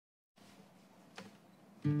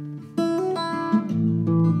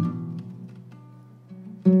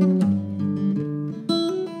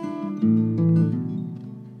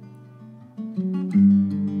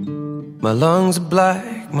My lungs are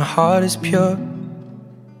black, my heart is pure.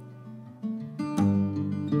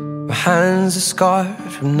 My hands are scarred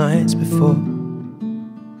from nights before.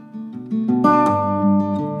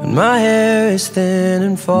 And my hair is thin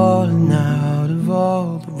and falling out of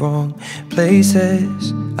all the wrong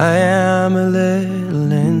places. I am a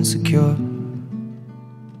little insecure.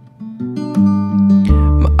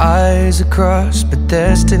 My eyes are crossed, but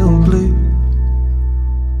they're still blue.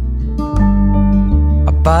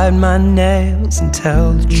 I bite my nails and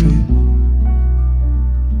tell the truth.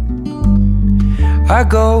 I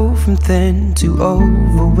go from thin to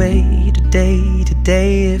overweight. Day to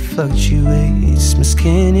day it fluctuates. My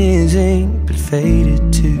skin is ink but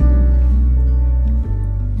faded too.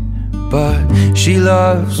 But she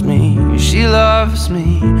loves me, she loves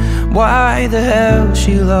me. Why the hell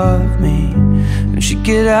she love me? And she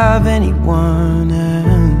could have anyone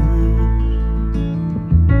else.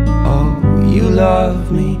 Oh, you love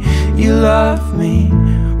me, you love me.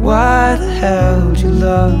 Why the hell do you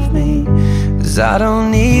love me? 'Cause I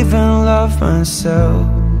don't even love myself.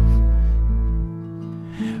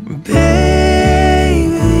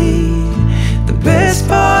 Baby, the best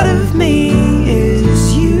part of me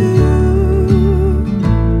is you.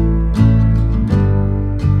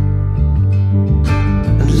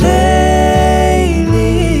 And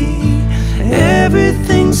lately,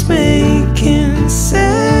 everything's making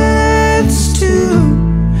sense too.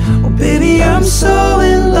 Oh baby, I'm so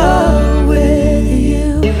in love with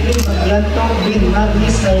you.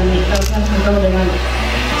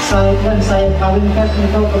 Saya kawinkan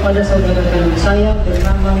engkau kepada saudara kandung saya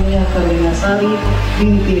bernama Mia Karina Sari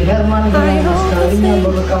binti Herman dengan mas kawinnya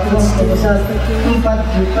berupa uang sebesar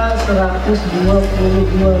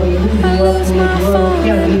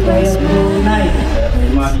Rp4.122.022 dibayar tunai.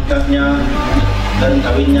 Rumah ikatnya dan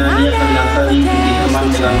kawinnya Mia Karina Sari binti Herman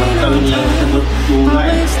dengan mas kawin yang disebut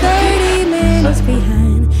tunai.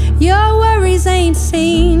 Your worries ain't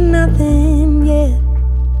seen nothing.